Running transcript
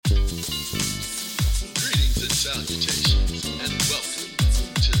Salutations and welcome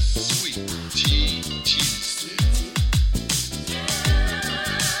to Sweet Tea Tuesday.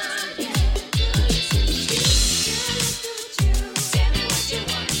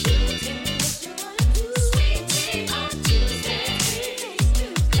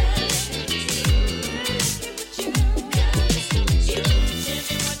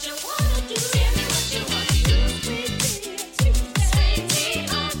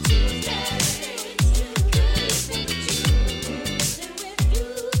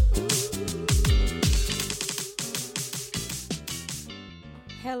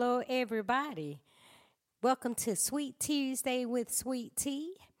 Hello, everybody. Welcome to Sweet Tuesday with Sweet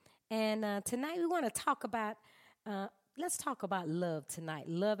Tea. And tonight we want to talk about, let's talk about love tonight,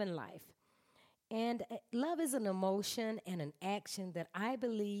 love and life. And love is an emotion and an action that I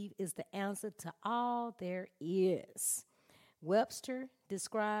believe is the answer to all there is. Webster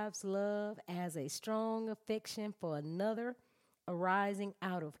describes love as a strong affection for another arising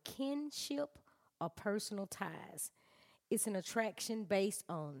out of kinship or personal ties. It's an attraction based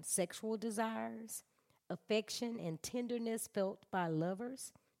on sexual desires, affection and tenderness felt by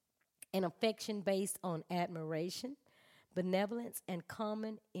lovers, an affection based on admiration, benevolence, and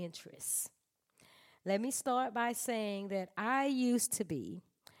common interests. Let me start by saying that I used to be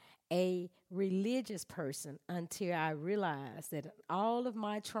a religious person until I realized that in all of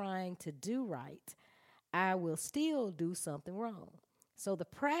my trying to do right, I will still do something wrong. So the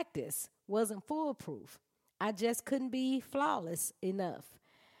practice wasn't foolproof. I just couldn't be flawless enough.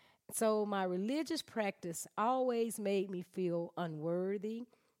 So my religious practice always made me feel unworthy,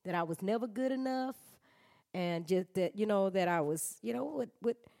 that I was never good enough, and just that, that I was,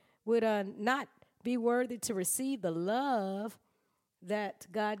 would not be worthy to receive the love that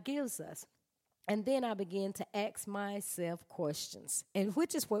God gives us. And then I began to ask myself questions, and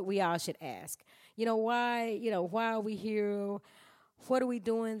which is what we all should ask. Why are we here? What are we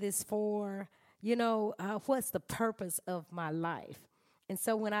doing this for? What's the purpose of my life? And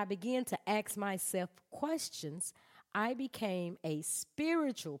so when I began to ask myself questions, I became a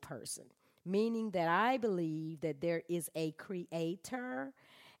spiritual person, meaning that I believe that there is a creator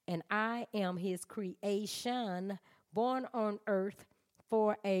and I am his creation born on earth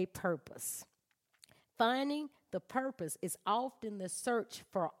for a purpose. Finding the purpose is often the search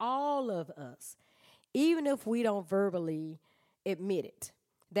for all of us, even if we don't verbally admit it.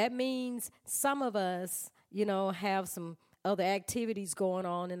 That means some of us, have some other activities going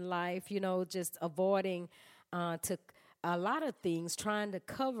on in life, just avoiding to a lot of things, trying to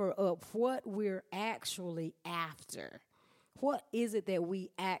cover up what we're actually after. What is it that we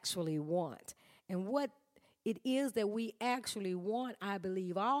actually want? And what it is that we actually want, I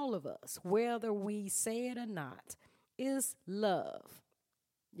believe all of us, whether we say it or not, is love.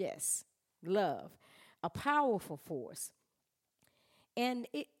 Yes, love, a powerful force. And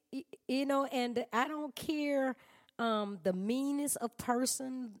and I don't care the meanness of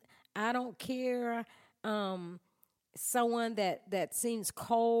person. I don't care someone that seems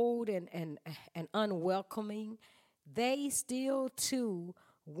cold and unwelcoming. They still too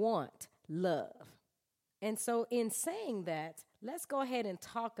want love. And so in saying that, let's go ahead and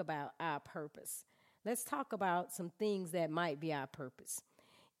talk about our purpose. Let's talk about some things that might be our purpose.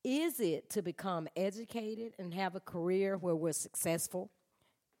 Is it to become educated and have a career where we're successful?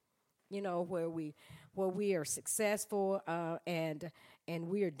 Where we are successful and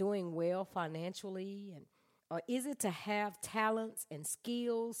we are doing well financially, or is it to have talents and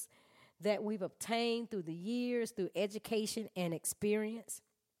skills that we've obtained through the years, through education and experience?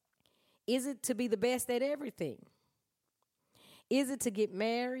 Is it to be the best at everything? Is it to get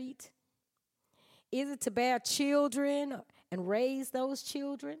married? Is it to bear children and raise those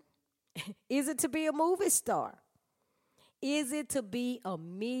children? Is it to be a movie star? Is it to be a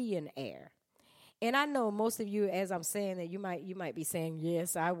millionaire? And I know most of you, as I'm saying that, you might be saying,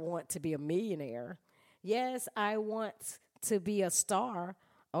 yes, I want to be a millionaire. Yes, I want to be a star.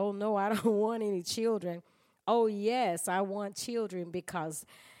 Oh, no, I don't want any children. Oh, yes, I want children because,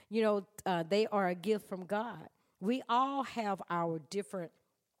 they are a gift from God. We all have our different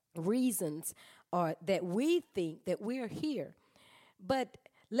reasons or that we think that we're here. But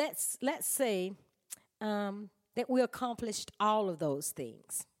let's say that we accomplished all of those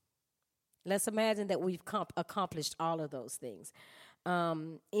things. Let's imagine that we've accomplished all of those things.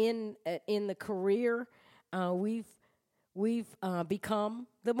 In the career, we've become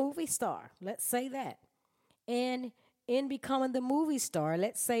the movie star. Let's say that. And in becoming the movie star,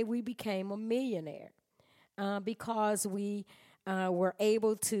 let's say we became a millionaire because we were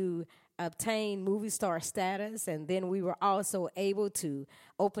able to obtained movie star status, and then we were also able to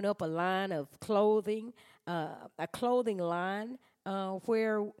open up a line of clothing, a clothing line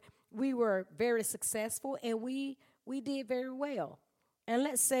where we were very successful, and we did very well. And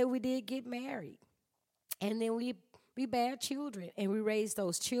let's say we did get married, and then we bear children, and we raised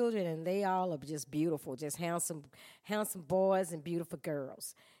those children, and they all are just beautiful, just handsome boys and beautiful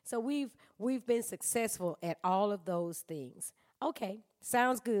girls. So we've been successful at all of those things. Okay,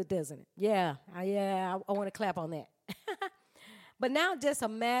 sounds good, doesn't it? Yeah, I want to clap on that. But now just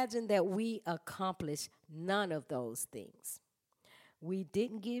imagine that we accomplished none of those things. We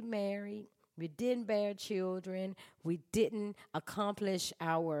didn't get married. We didn't bear children. We didn't accomplish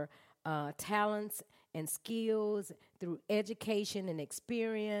our talents and skills through education and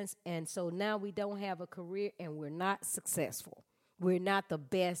experience. And so now we don't have a career, and we're not successful. We're not the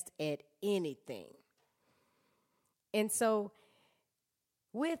best at anything. And so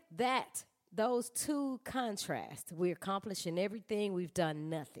with that, those two contrasts, we're accomplishing everything, we've done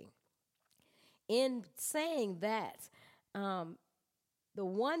nothing. In saying that, the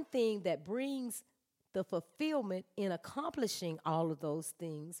one thing that brings the fulfillment in accomplishing all of those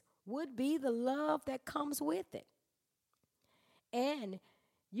things would be the love that comes with it. And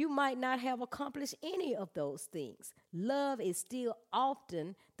you might not have accomplished any of those things. Love is still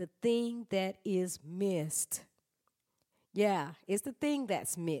often the thing that is missed. Yeah, it's the thing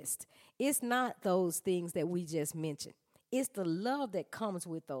that's missed. It's not those things that we just mentioned. It's the love that comes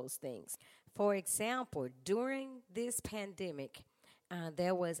with those things. For example, during this pandemic,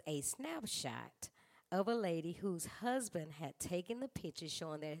 there was a snapshot of a lady whose husband had taken the picture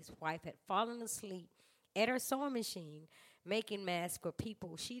showing that his wife had fallen asleep at her sewing machine making masks for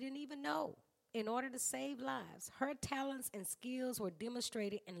people she didn't even know in order to save lives. Her talents and skills were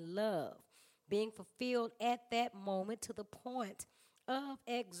demonstrated in love, being fulfilled at that moment to the point of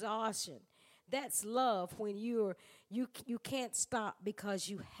exhaustion. That's love when you can't stop because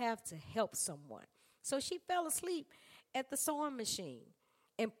you have to help someone. So she fell asleep at the sewing machine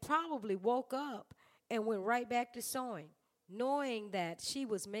and probably woke up and went right back to sewing, knowing that she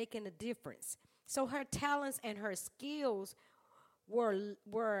was making a difference. So her talents and her skills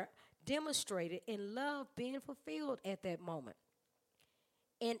were demonstrated in love being fulfilled at that moment.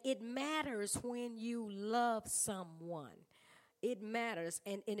 And it matters when you love someone. It matters,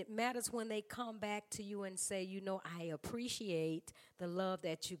 and it matters when they come back to you and say, I appreciate the love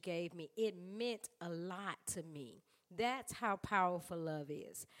that you gave me. It meant a lot to me. That's how powerful love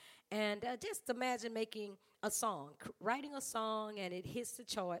is. And just imagine making a song, writing a song, and it hits the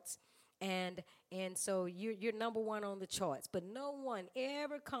charts, and so you're number one on the charts. But no one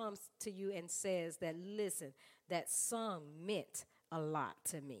ever comes to you and says that, listen, that song meant a lot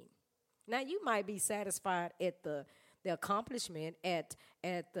to me. Now, you might be satisfied at the accomplishment, at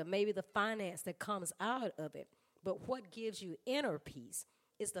the maybe the finance that comes out of it. But what gives you inner peace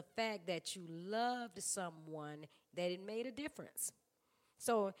is the fact that you loved someone, that it made a difference.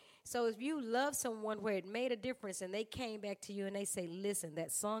 So if you love someone where it made a difference and they came back to you and they say, listen,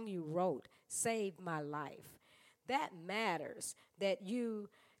 that song you wrote saved my life. That matters, that you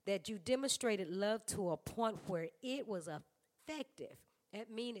demonstrated love to a point where it was effective.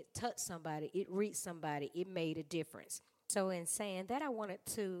 That means it touched somebody, it reached somebody, it made a difference. So in saying that, I wanted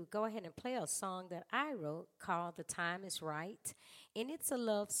to go ahead and play a song that I wrote called The Time Is Right. And it's a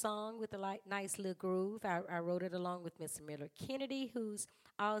love song with a nice little groove. I wrote it along with Mr. Miller Kennedy, who's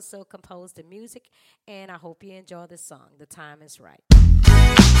also composed the music. And I hope you enjoy the song, The Time Is Right.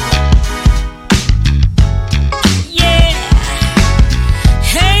 Yeah.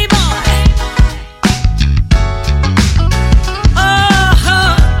 Hey, boy.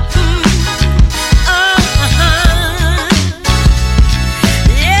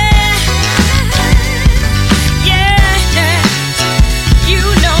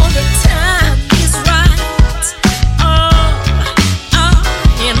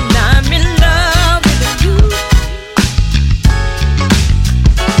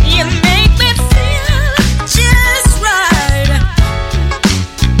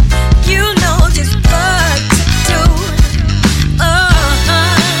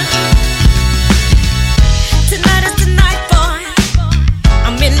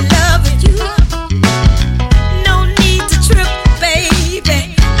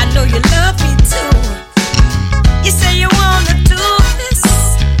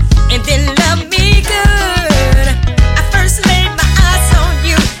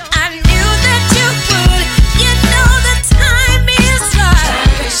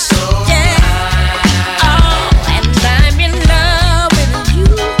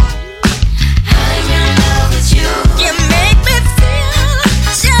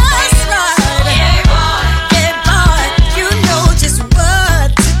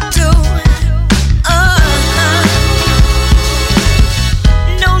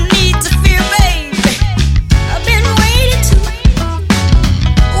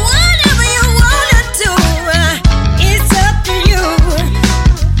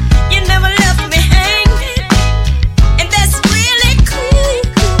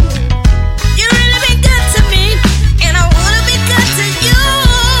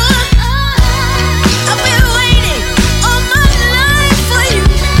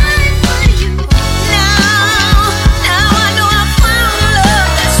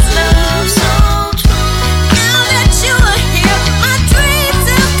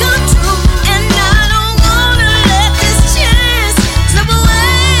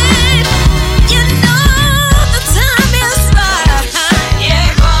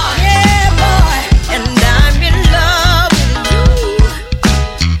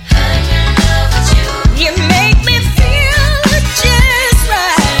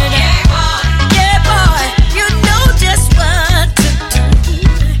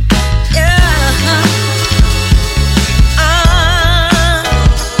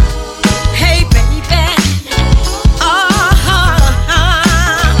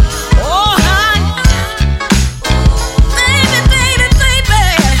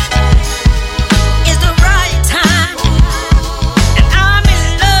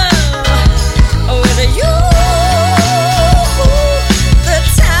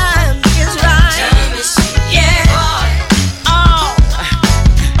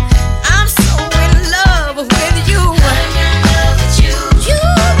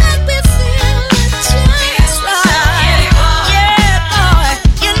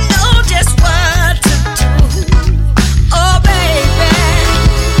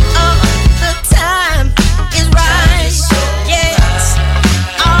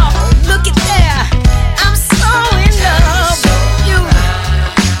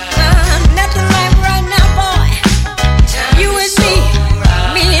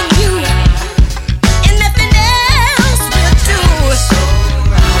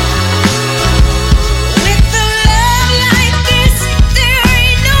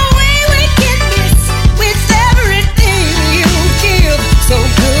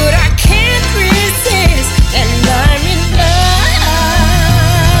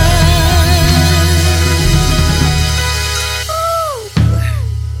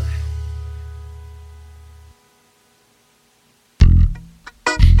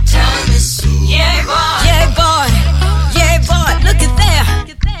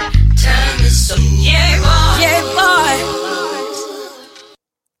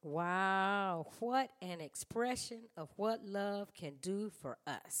 Wow, what an expression of what love can do for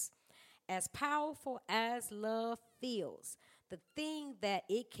us. As powerful as love feels, the thing that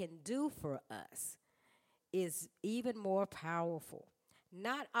it can do for us is even more powerful.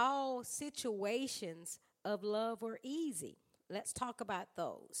 Not all situations of love are easy. Let's talk about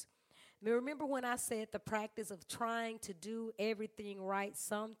those. Remember when I said the practice of trying to do everything right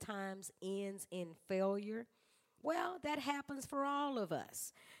sometimes ends in failure? Well, that happens for all of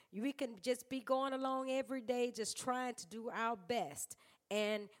us. We can just be going along every day just trying to do our best,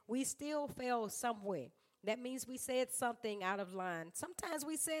 and we still fail somewhere. That means we said something out of line. Sometimes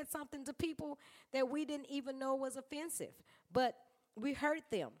we said something to people that we didn't even know was offensive, but we hurt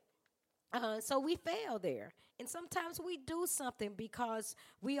them. So we fail there. And sometimes we do something because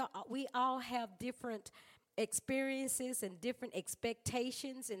we all have different experiences and different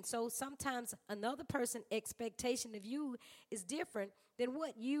expectations. And so sometimes another person's expectation of you is different than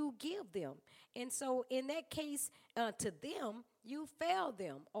what you give them. And so in that case, to them, you fail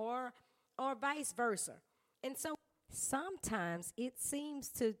them or vice versa. And so sometimes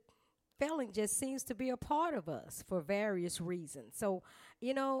failing just seems to be a part of us for various reasons. So,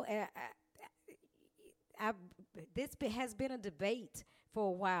 this has been a debate for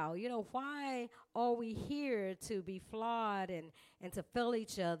a while. Why are we here to be flawed and to fail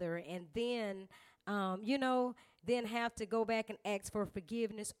each other and then, then have to go back and ask for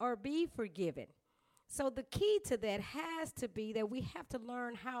forgiveness or be forgiven? So the key to that has to be that we have to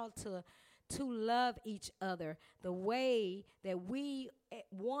learn how to love each other the way that we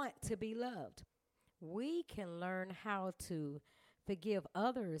want to be loved. We can learn how to forgive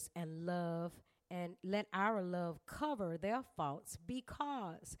others and love and let our love cover their faults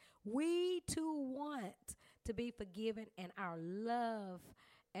because we too want to be forgiven, and our love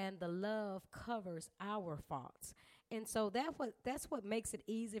and the love covers our faults. And so that's what makes it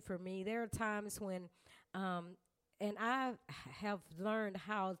easy for me. There are times when and I have learned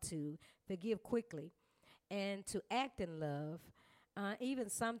how to forgive quickly and to act in love, even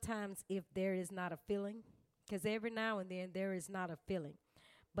sometimes if there is not a feeling, because every now and then there is not a feeling.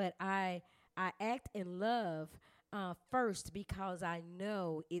 But I act in love first because I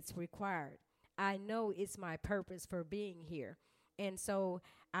know it's required. I know it's my purpose for being here. And so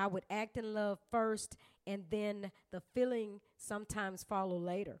I would act in love first, and then the feeling sometimes follow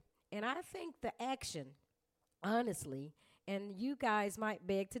later. And I think the action, honestly, and you guys might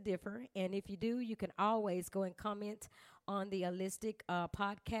beg to differ, and if you do, you can always go and comment on the Alistic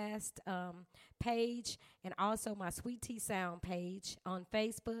Podcast page and also my Sweet Tea Sound page on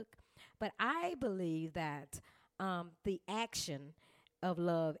Facebook. But I believe that the action of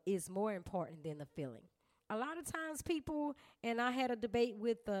love is more important than the feeling. A lot of times people, and I had a debate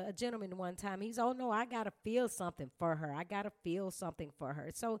with a gentleman one time. He's, oh, no, I got to feel something for her. I got to feel something for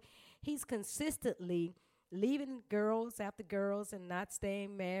her. So he's consistently leaving girls after girls and not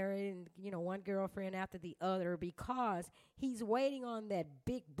staying married and, one girlfriend after the other because he's waiting on that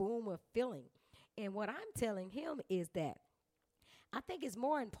big boom of feeling. And what I'm telling him is that I think it's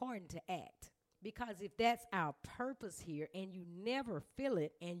more important to act, because if that's our purpose here and you never feel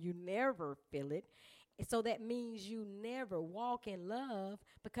it and you never feel it, so that means you never walk in love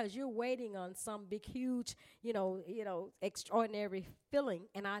because you're waiting on some big, huge, extraordinary feeling.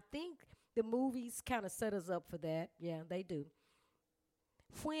 And I think the movies kind of set us up for that. Yeah, they do.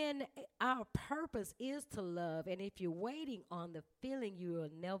 When our purpose is to love, and if you're waiting on the feeling, you will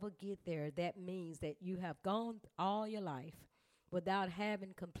never get there. That means that you have gone all your life without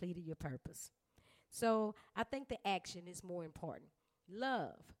having completed your purpose. So I think the action is more important.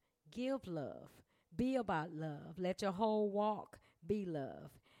 Love, give love, be about love. Let your whole walk be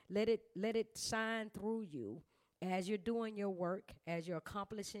love. Let it shine through you as you're doing your work, as you're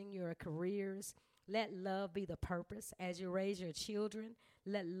accomplishing your careers. Let love be the purpose. As you raise your children,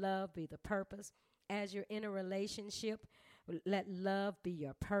 let love be the purpose. As you're in a relationship, let love be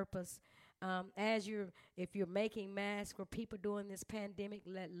your purpose. If you're making masks for people during this pandemic,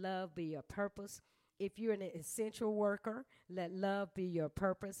 let love be your purpose. If you're an essential worker, let love be your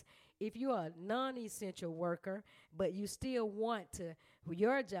purpose. If you're a non-essential worker, but you still want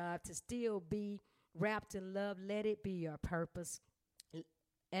your job to still be wrapped in love, let it be your purpose.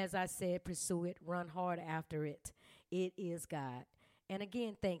 As I said, pursue it, run hard after it. It is God. And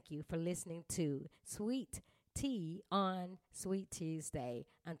again, thank you for listening to Sweet Tea on Sweet Tuesday.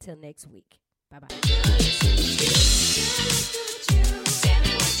 Until next week. Bye-bye.